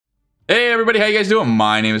Hey everybody, how you guys doing?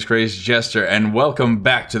 My name is Crazy Jester, and welcome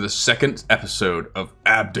back to the second episode of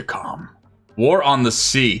Abdacom, War on the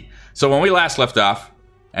Sea. So when we last left off,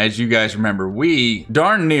 as you guys remember, we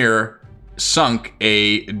darn near sunk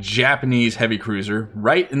a Japanese heavy cruiser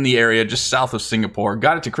right in the area just south of Singapore.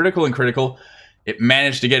 Got it to critical and critical. It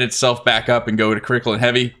managed to get itself back up and go to critical and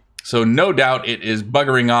heavy. So no doubt it is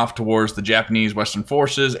buggering off towards the Japanese Western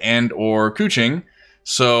forces and or Kuching.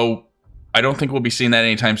 So I don't think we'll be seeing that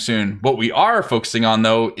anytime soon. What we are focusing on,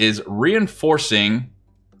 though, is reinforcing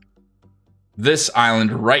this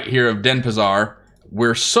island right here of Denpasar.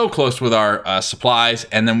 We're so close with our supplies,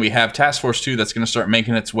 and then we have Task Force 2 that's going to start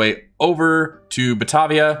making its way over to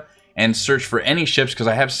Batavia and search for any ships, because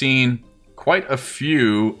I have seen quite a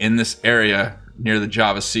few in this area near the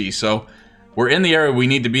Java Sea. So we're in the area we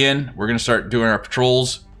need to be in. We're going to start doing our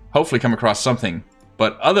patrols, hopefully come across something.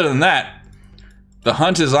 But other than that, the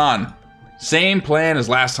hunt is on. Same plan as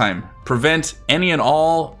last time. Prevent any and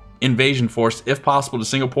all invasion force, if possible, to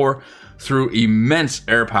Singapore through immense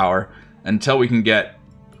air power until we can get,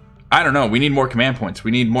 I don't know, we need more command points. We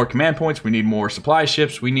need more command points. We need more supply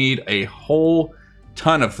ships. We need a whole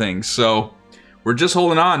ton of things. So we're just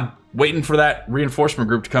holding on, waiting for that reinforcement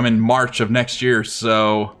group to come in March of next year.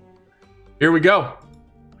 So here we go.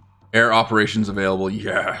 Air operations available.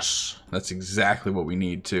 Yes, that's exactly what we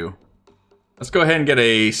need too. Let's go ahead and get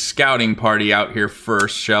a scouting party out here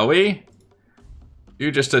first, shall we?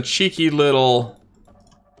 Do just a cheeky little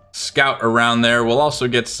scout around there. We'll also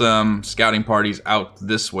get some scouting parties out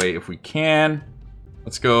this way if we can.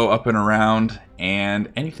 Let's go up and around,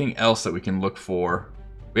 and anything else that we can look for.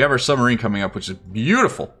 We have our submarine coming up, which is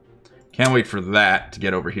beautiful. Can't wait for that to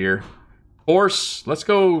get over here. Of course, let's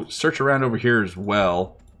go search around over here as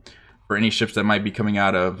well for any ships that might be coming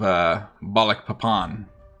out of Balikpapan.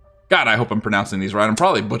 God, I hope I'm pronouncing these right. I'm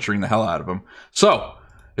probably butchering the hell out of them. So,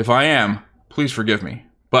 if I am, please forgive me.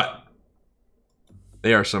 But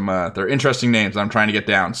they are some, they're interesting names I'm trying to get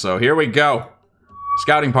down. So here we go.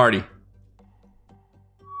 Scouting party.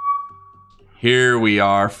 Here we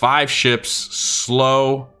are. 5 ships,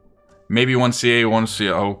 slow. Maybe 1 CA, 1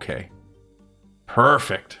 CA. Okay.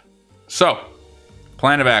 Perfect. So,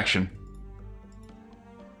 plan of action.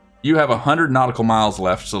 You have 100 nautical miles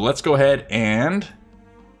left. So let's go ahead and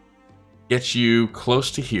get you close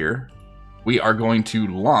to here. We are going to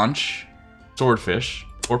launch swordfish,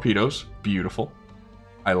 torpedoes. Beautiful.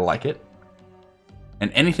 I like it. And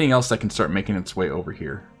anything else that can start making its way over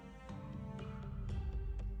here.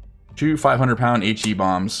 2 500-pound HE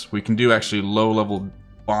bombs. We can do actually low-level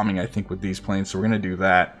bombing, I think, with these planes, so we're going to do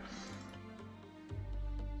that.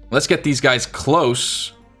 Let's get these guys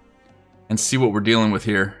close and see what we're dealing with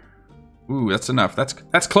here. Ooh, that's enough.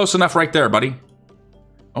 That's close enough right there, buddy.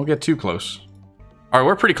 Don't get too close. Alright,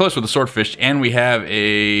 we're pretty close with the swordfish, and we have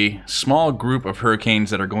a small group of hurricanes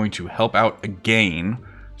that are going to help out again.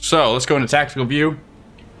 So, let's go into tactical view.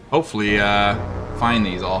 Hopefully, find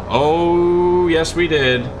these all. Oh, yes we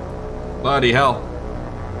did. Bloody hell.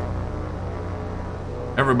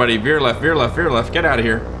 Everybody, veer left, veer left, veer left. Get out of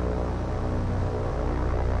here.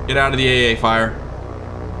 Get out of the AA fire.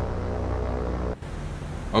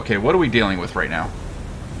 Okay, what are we dealing with right now?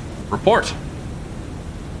 Report.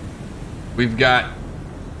 We've got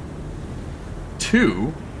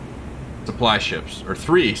 2 supply ships, or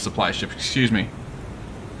 3 supply ships, excuse me.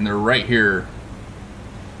 And they're right here.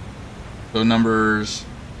 So numbers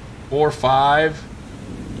 4, 5,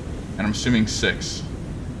 and I'm assuming 6.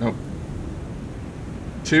 Nope.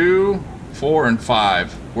 2, 4, and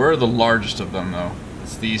 5. Where are the largest of them, though?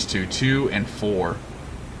 It's these 2. 2 and 4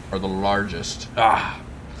 are the largest. Ah.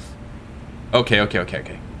 Okay.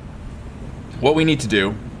 What we need to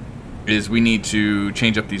do is we need to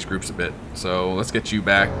change up these groups a bit. So let's get you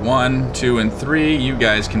back. 1, 2, and 3. You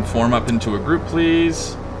guys can form up into a group,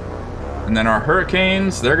 please. And then our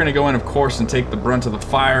hurricanes, they're going to go in, of course, and take the brunt of the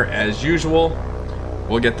fire as usual.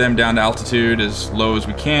 We'll get them down to altitude as low as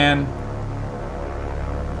we can.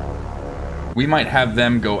 We might have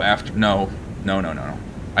them go after... No.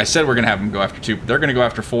 I said we're going to have them go after 2, but they're going to go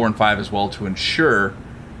after 4 and 5 as well to ensure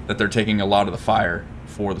that they're taking a lot of the fire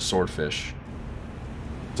for the swordfish.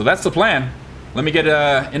 So that's the plan. Let me get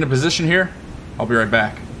in a position here. I'll be right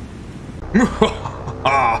back.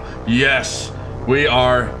 Yes, we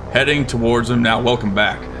are heading towards them now. Welcome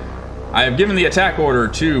back. I have given the attack order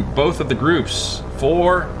to both of the groups.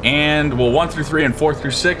 4 and, well, 1 through 3 and 4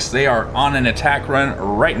 through 6. They are on an attack run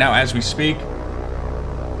right now as we speak.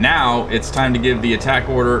 Now it's time to give the attack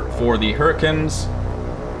order for the Hurricanes.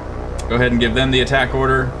 Go ahead and give them the attack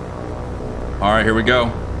order. All right, here we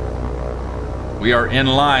go. We are in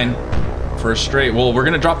line for a straight. Well, we're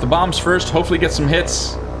going to drop the bombs first, hopefully get some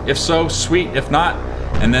hits, If so, sweet. If not,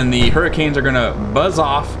 and then the hurricanes are gonna buzz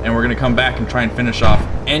off, and we're gonna come back and try and finish off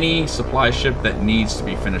any supply ship that needs to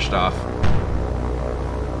be finished off.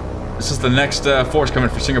 This is the next force coming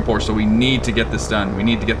for Singapore, so we need to get this done. We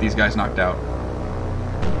need to get these guys knocked out.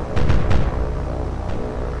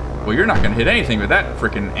 Well, you're not going to hit anything with that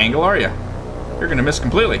freaking angle, are you? You're going to miss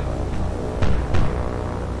completely.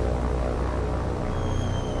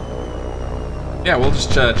 Yeah, we'll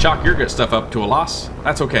just chalk your good stuff up to a loss.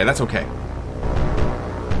 That's okay, that's okay.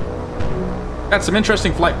 Got some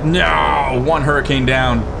interesting flight. No! One hurricane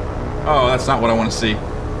down. Oh, that's not what I want to see.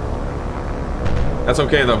 That's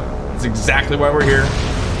okay, though. That's exactly why we're here.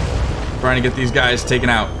 Trying to get these guys taken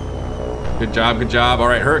out. Good job, good job. All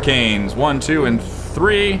right, hurricanes. 1, 2, and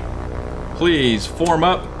 3. Please form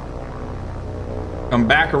up. Come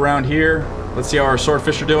back around here. Let's see how our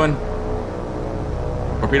swordfish are doing.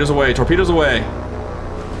 Torpedoes away, torpedoes away.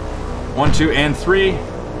 1, 2, and 3.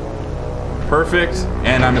 Perfect.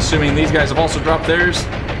 And I'm assuming these guys have also dropped theirs.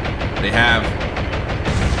 They have.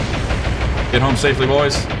 Get home safely,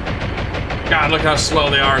 boys. God, look how slow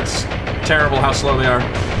they are. It's terrible how slow they are.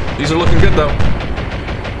 These are looking good, though.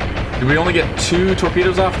 Did we only get 2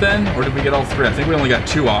 torpedoes off then? Or did we get all 3? I think we only got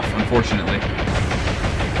 2 off, unfortunately.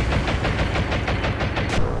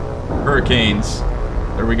 Hurricanes.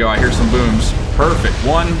 There we go. I hear some booms. Perfect.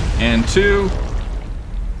 1 and 2.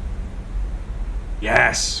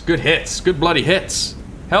 Yes. Good hits. Good bloody hits.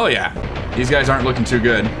 Hell yeah. These guys aren't looking too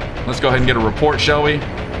good. Let's go ahead and get a report, shall we?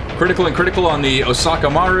 Critical and critical on the Osaka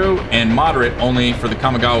Maru, and moderate only for the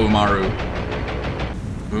Kamigawa Maru.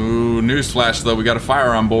 Ooh, newsflash though, we got a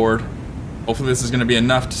fire on board. Hopefully this is going to be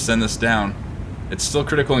enough to send this down. It's still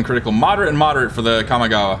critical and critical. Moderate and moderate for the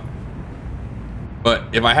Kamigawa. But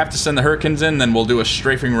if I have to send the Hurricanes in, then we'll do a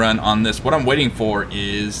strafing run on this. What I'm waiting for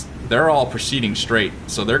is they're all proceeding straight,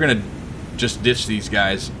 so they're going to just ditch these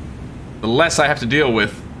guys. The less I have to deal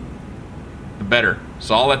with, the better.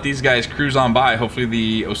 So I'll let these guys cruise on by. Hopefully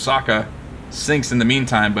the Osaka sinks in the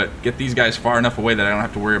meantime, but get these guys far enough away that I don't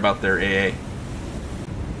have to worry about their AA.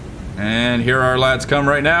 And here our lads come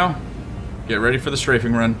right now. Get ready for the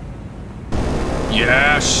strafing run.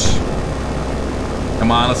 Yes! Come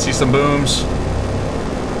on, let's see some booms.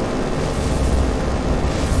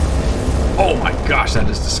 Oh my gosh, that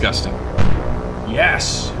is disgusting.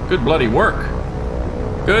 Yes! Good bloody work.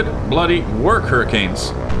 Good bloody work,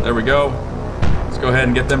 Hurricanes. There we go. Let's go ahead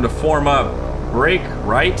and get them to form up. Break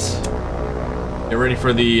right. Get ready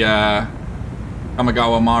for the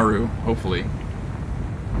Kamigawa Maru, hopefully.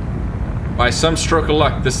 By some stroke of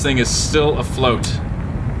luck, this thing is still afloat.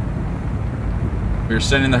 We're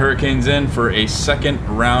sending the Hurricanes in for a second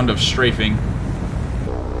round of strafing.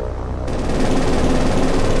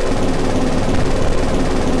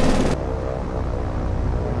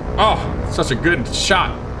 Oh, such a good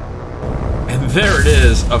shot. And there it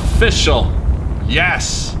is, official.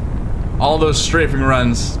 Yes! All those strafing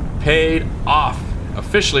runs paid off.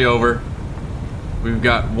 Officially over. We've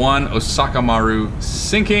got one Osaka Maru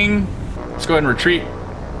sinking. Let's go ahead and retreat.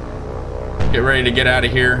 Get ready to get out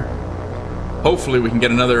of here. Hopefully we can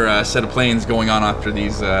get another set of planes going on after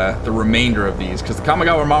these, the remainder of these, because the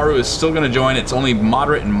Kamigawa Maru is still going to join. It's only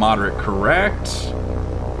moderate and moderate, correct?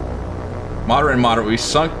 Moderate and moderate. We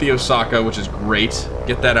sunk the Osaka, which is great.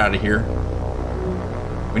 Get that out of here.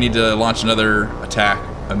 We need to launch another attack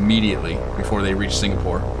immediately before they reach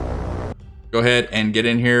Singapore. Go ahead and get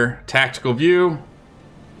in here. Tactical view.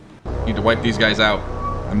 Need to wipe these guys out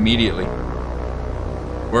immediately.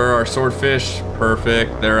 Where are our swordfish?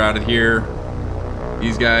 Perfect. They're out of here.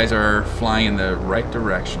 These guys are flying in the right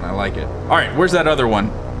direction. I like it. All right, where's that other one?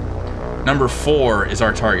 Number 4 is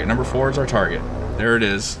our target. Number 4 is our target. There it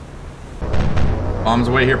is. Bombs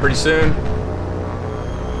away here pretty soon.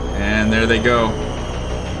 And there they go.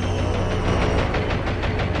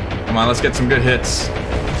 Come on, let's get some good hits.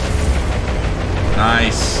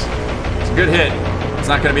 Nice. It's a good hit. It's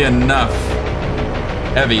not going to be enough.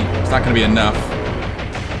 Heavy. It's not going to be enough.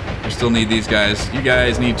 We still need these guys. You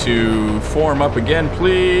guys need to form up again,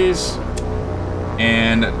 please.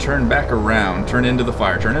 And turn back around. Turn into the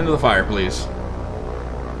fire. Turn into the fire, please.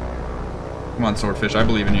 Come on, swordfish. I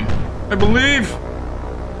believe in you. I believe!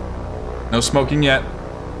 No smoking yet.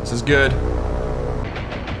 This is good.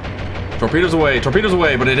 Torpedoes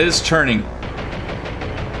away, but it is turning.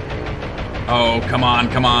 Oh, come on,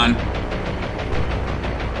 come on.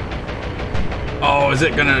 Oh, is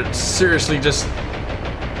it gonna seriously just...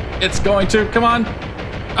 It's going to, come on.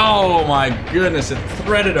 Oh my goodness, it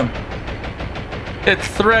threaded him. It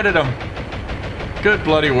threaded him. Good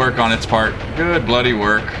bloody work on its part. Good bloody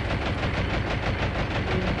work.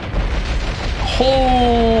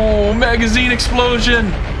 Oh, magazine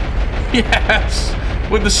explosion. Yes!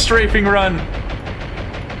 With the strafing run.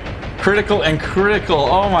 Critical and critical.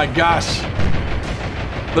 Oh my gosh.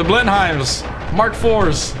 The Blenheims, Mark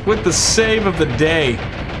IVs, with the save of the day.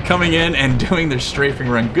 Coming in and doing their strafing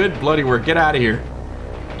run. Good bloody work. Get out of here.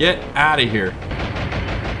 Get out of here.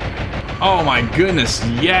 Oh my goodness.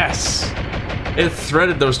 Yes. It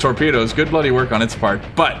threaded those torpedoes. Good bloody work on its part.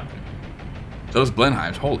 But those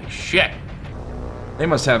Blenheims, holy shit. They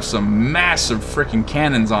must have some massive freaking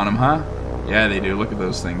cannons on them, huh? Yeah, they do. Look at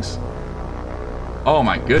those things. Oh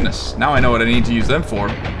my goodness. Now I know what I need to use them for.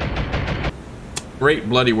 Great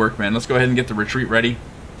bloody work, man. Let's go ahead and get the retreat ready.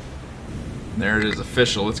 There it is,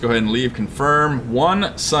 official. Let's go ahead and leave. Confirm.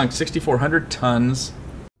 1 sunk, 6,400 tons.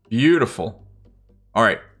 Beautiful. All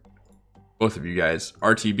right. Both of you guys.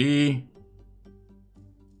 RTB.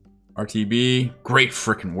 RTB. Great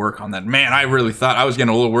freaking work on that. Man, I really thought I was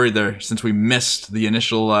getting a little worried there since we missed the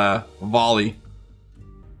initial volley.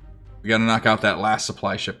 We got to knock out that last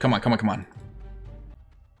supply ship. Come on, come on, come on.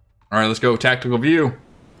 All right, let's go. Tactical view.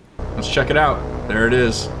 Let's check it out. There it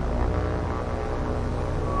is.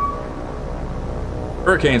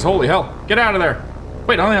 Hurricanes, holy hell. Get out of there.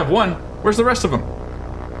 Wait, I only have one. Where's the rest of them?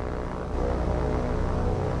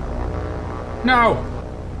 No.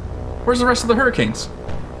 Where's the rest of the Hurricanes?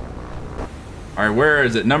 All right, where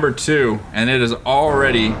is it? Number 2. And it is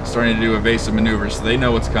already starting to do evasive maneuvers, so they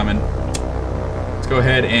know what's coming. Let's go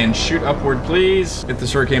ahead and shoot upward, please. Get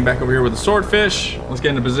this Hurricane back over here with the Swordfish. Let's get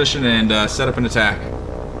into position and set up an attack.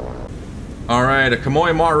 All right, a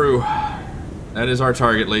Kamoi Maru. That is our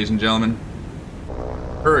target, ladies and gentlemen.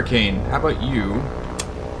 Hurricane, how about you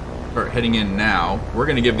start heading in now? We're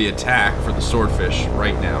going to give the attack for the Swordfish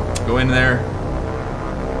right now. Go in there.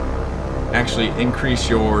 Actually, increase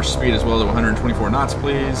your speed as well to 124 knots,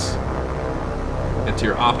 please. Get to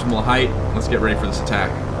your optimal height. Let's get ready for this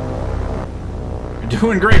attack. You're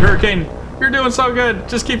doing great, Hurricane. You're doing so good.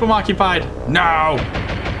 Just keep them occupied. No!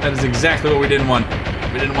 That is exactly what we didn't want.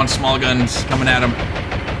 We didn't want small guns coming at them.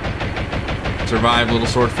 Survive, little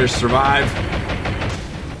Swordfish, survive.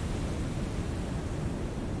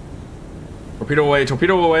 Torpedo away,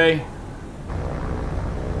 torpedo away.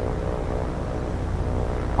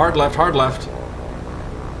 Hard left, hard left.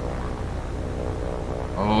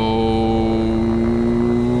 Oh,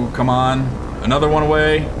 come on. Another one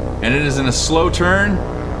away. And it is in a slow turn.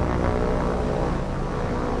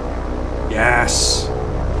 Yes.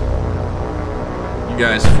 You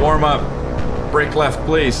guys form up. Brake left,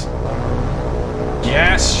 please.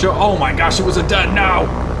 Yes. Show. Oh my gosh, it was a dud. No.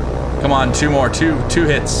 Come on, 2 more. Two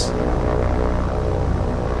hits.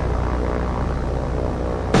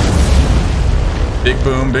 Big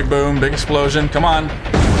boom, big explosion. Come on.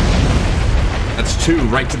 That's 2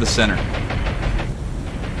 right to the center.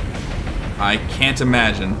 I can't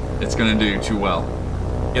imagine it's gonna do too well.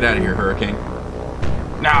 Get out of here, Hurricane.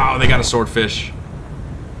 No, they got a Swordfish.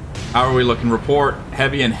 How are we looking? Report.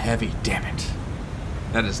 Heavy and heavy. Damn it.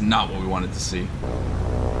 That is not what we wanted to see.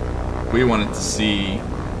 We wanted to see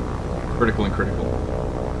critical and critical.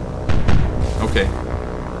 Okay.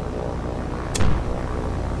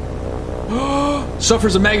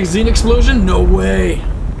 Suffers a magazine explosion? No way.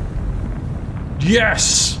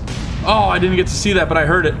 Yes. Oh, I didn't get to see that, but I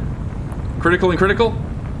heard it. Critical and critical?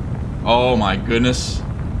 Oh my goodness.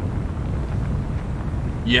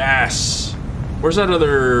 Yes. Where's that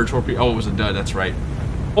other torpedo? Oh, it was a dud, that's right.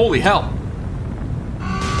 Holy hell.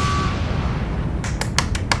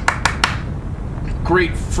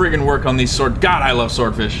 Great friggin' work on these God, I love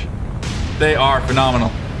Swordfish. They are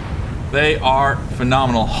phenomenal. They are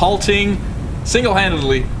phenomenal. Halting,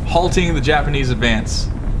 single-handedly halting the Japanese advance.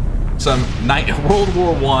 Some World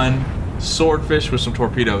War I Swordfish with some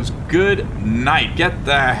torpedoes. Good night. Get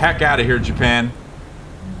the heck out of here, Japan.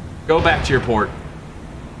 Go back to your port.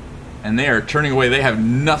 And they are turning away. They have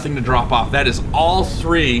nothing to drop off. That is all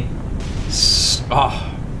 3.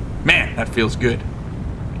 Oh, man, that feels good.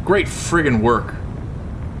 Great friggin' work.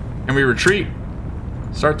 Can we retreat?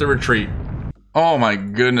 Start the retreat. Oh my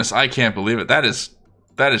goodness, I can't believe it. That is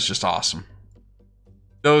just awesome.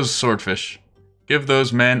 Those Swordfish. Give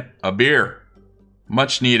those men a beer.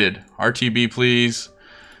 Much needed. RTB, please.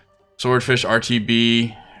 Swordfish,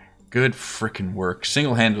 RTB. Good frickin' work.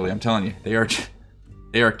 Single-handedly, I'm telling you.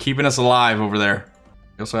 They are keeping us alive over there.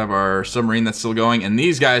 We also have our submarine that's still going, and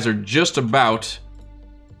these guys are just about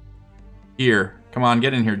here. Come on,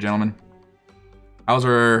 get in here, gentlemen. How's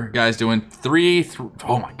our guys doing? 3.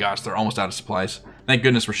 Oh my gosh, they're almost out of supplies. Thank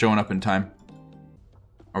goodness we're showing up in time.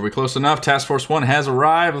 Are we close enough? Task Force 1 has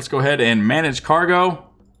arrived. Let's go ahead and manage cargo.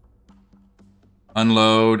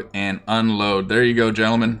 Unload and unload. There you go,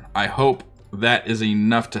 gentlemen. I hope that is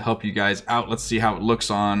enough to help you guys out. Let's see how it looks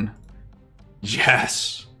on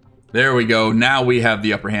Yes. There we go. Now we have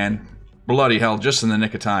the upper hand. Bloody hell, just in the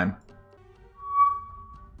nick of time.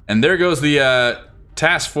 And there goes the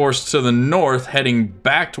task force to the north, heading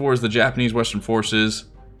back towards the Japanese Western Forces.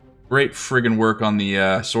 Great friggin' work on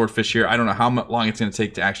the swordfish here. I don't know how long it's going to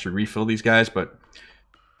take to actually refill these guys, but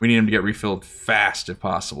we need them to get refilled fast if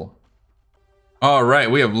possible. Alright,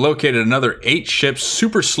 we have located another 8 ships,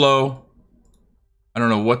 super slow. I don't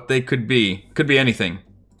know what they could be. Could be anything.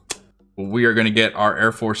 But we are going to get our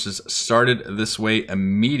air forces started this way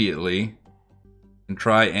immediately. And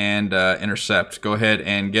try and intercept. Go ahead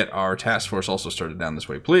and get our task force also started down this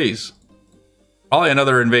way, please. Probably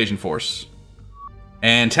another invasion force.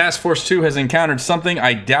 And Task Force 2 has encountered something.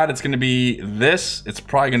 I doubt it's going to be this. It's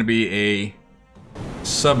probably going to be a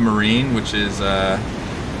submarine, which is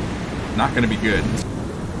not going to be good.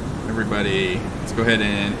 Everybody, let's go ahead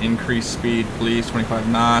and increase speed, please. 25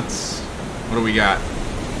 knots. What do we got?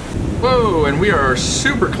 Whoa, and we are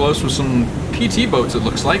super close with some PT boats, it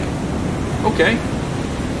looks like. Okay.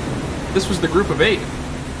 This was the group of 8.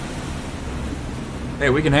 Hey,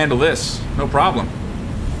 we can handle this. No problem.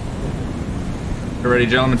 Get ready,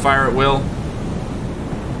 gentlemen. Fire at will.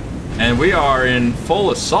 And we are in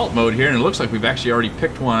full assault mode here, and it looks like we've actually already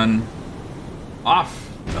picked one off.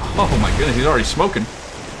 Oh my goodness, he's already smoking.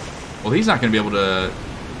 Well, he's not going to be able to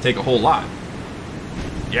take a whole lot.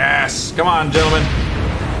 Yes! Come on, gentlemen.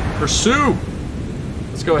 Pursue!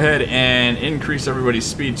 Let's go ahead and increase everybody's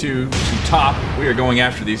speed to top. We are going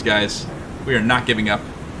after these guys. We are not giving up.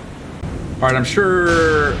 Alright, I'm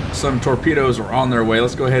sure some torpedoes are on their way.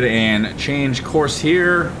 Let's go ahead and change course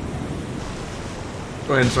here.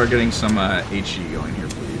 Go ahead and start getting some HE going here,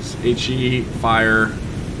 please. HE, fire.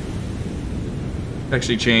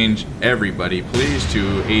 Actually change everybody, please,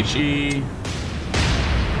 to HE.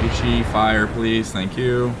 HE, fire, please. Thank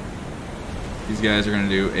you. These guys are going to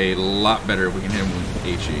do a lot better if we can hit them with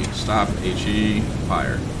HE. Stop, HE,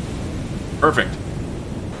 fire. Perfect.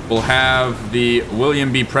 We'll have the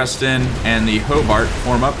William B. Preston and the Hobart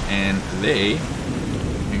form up, and they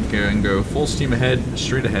can go full steam ahead,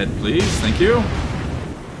 straight ahead, please. Thank you.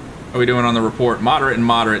 How are we doing on the report? Moderate and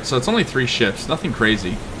moderate. So it's only 3 ships. Nothing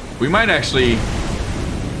crazy. We might actually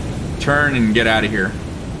turn and get out of here.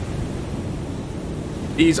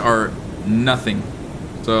 These are nothing.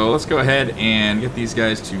 So let's go ahead and get these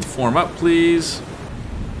guys to form up, please.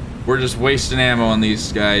 We're just wasting ammo on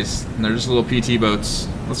these guys. And they're just little PT boats.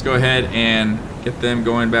 Let's go ahead and get them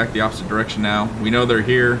going back the opposite direction now. We know they're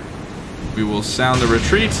here. We will sound the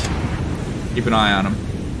retreat. Keep an eye on them.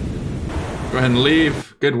 Go ahead and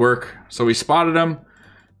leave. Good work. So we spotted them.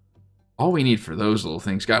 All we need for those little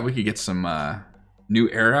things, God, we could get some new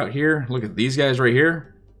air out here. Look at these guys right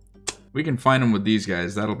here. We can find them with these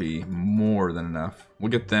guys. That'll be more than enough.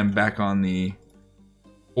 We'll get them back on the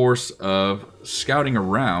course of scouting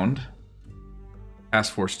around.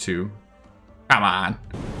 Task Force 2. Come on.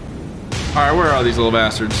 Alright, where are these little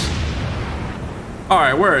bastards?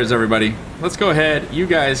 Alright, where is everybody? Let's go ahead. You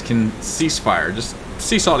guys can cease fire. Just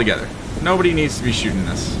cease all together. Nobody needs to be shooting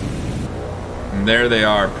this. And there they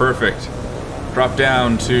are. Perfect. Drop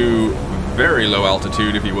down to very low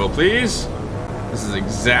altitude, if you will, please. This is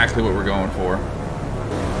exactly what we're going for.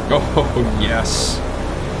 Oh, yes.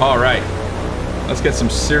 Alright. Let's get some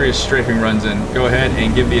serious strafing runs in. Go ahead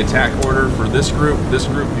and give the attack order for this group. This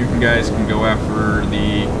group, you guys can go after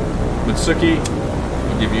the Mitsuki.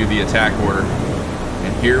 I'll give you the attack order.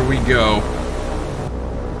 And here we go.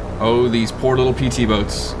 Oh, these poor little PT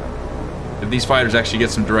boats. If these fighters actually get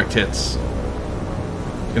some direct hits,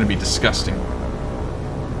 it's gonna be disgusting.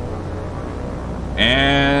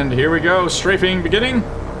 And here we go. Strafing beginning.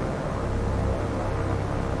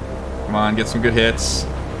 Come on, get some good hits.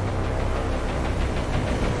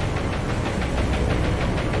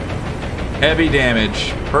 Heavy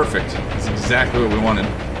damage. Perfect. That's exactly what we wanted.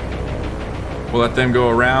 We'll let them go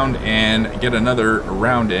around and get another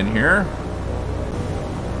round in here.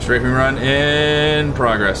 Strafing run in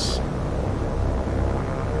progress.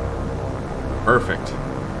 Perfect.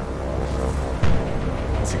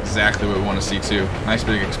 That's exactly what we want to see too. Nice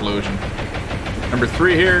big explosion. Number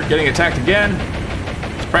 3 here, getting attacked again.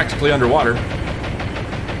 It's practically underwater.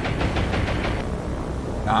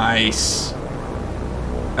 Nice.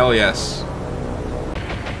 Hell yes.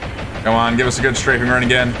 Come on, give us a good strafing run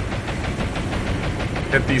again.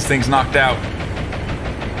 Get these things knocked out.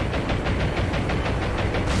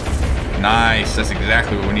 Nice, that's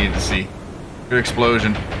exactly what we needed to see. Good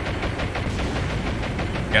explosion.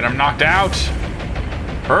 Get them knocked out.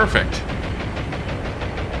 Perfect.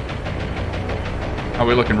 How are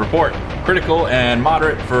we looking? Report. Critical and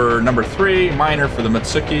moderate for number 3, minor for the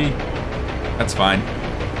Mitsuki. That's fine.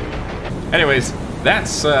 Anyways,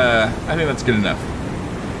 that's, I think that's good enough.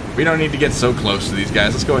 We don't need to get so close to these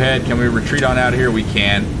guys. Let's go ahead. Can we retreat on out of here? We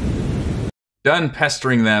can. Done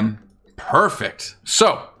pestering them. Perfect.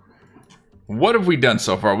 So, what have we done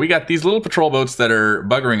so far? We got these little patrol boats that are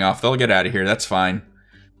buggering off. They'll get out of here. That's fine.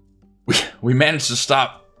 We managed to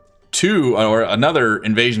stop another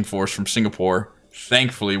invasion force from Singapore,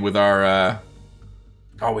 thankfully, with our...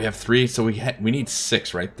 oh, we have 3, so we need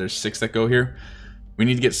 6, right? There's 6 that go here. We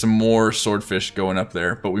need to get some more swordfish going up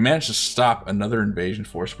there, but we managed to stop another invasion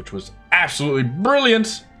force, which was absolutely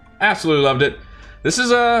brilliant. Absolutely loved it. This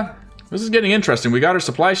is getting interesting. We got our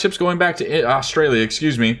supply ships going back to Australia,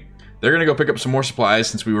 excuse me. They're gonna go pick up some more supplies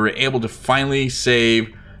since we were able to finally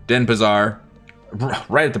save Denpasar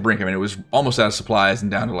right at the brink. I mean, it was almost out of supplies and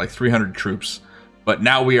down to like 300 troops. But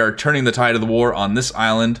now we are turning the tide of the war on this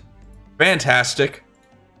island. Fantastic.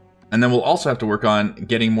 And then we'll also have to work on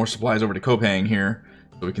getting more supplies over to Kopang here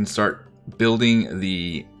so we can start building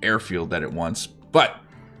the airfield that it wants. But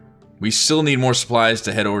we still need more supplies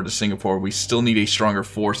to head over to Singapore. We still need a stronger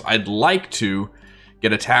force. I'd like to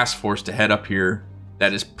get a task force to head up here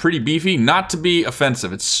that is pretty beefy, not to be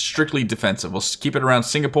offensive. It's strictly defensive. We'll keep it around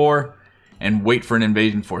Singapore and wait for an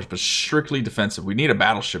invasion force, but strictly defensive. We need a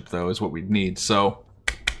battleship, though, is what we need. So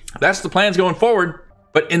that's the plans going forward.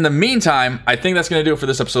 But in the meantime, I think that's going to do it for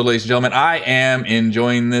this episode, ladies and gentlemen. I am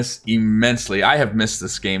enjoying this immensely. I have missed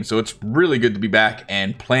this game, so it's really good to be back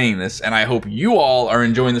and playing this, and I hope you all are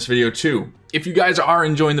enjoying this video too. If you guys are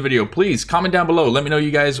enjoying the video, please comment down below. Let me know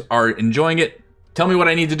you guys are enjoying it. Tell me what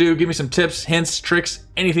I need to do. Give me some tips, hints, tricks,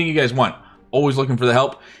 anything you guys want. Always looking for the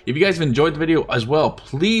help. If you guys have enjoyed the video as well,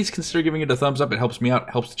 please consider giving it a thumbs up. It helps me out,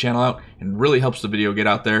 helps the channel out, and really helps the video get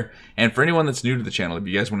out there. And for anyone that's new to the channel, if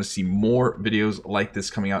you guys want to see more videos like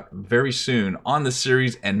this coming out very soon on this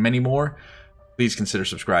series and many more, please consider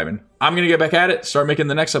subscribing. I'm going to get back at it, start making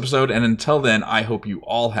the next episode, and until then, I hope you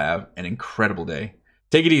all have an incredible day.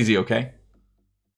 Take it easy, okay?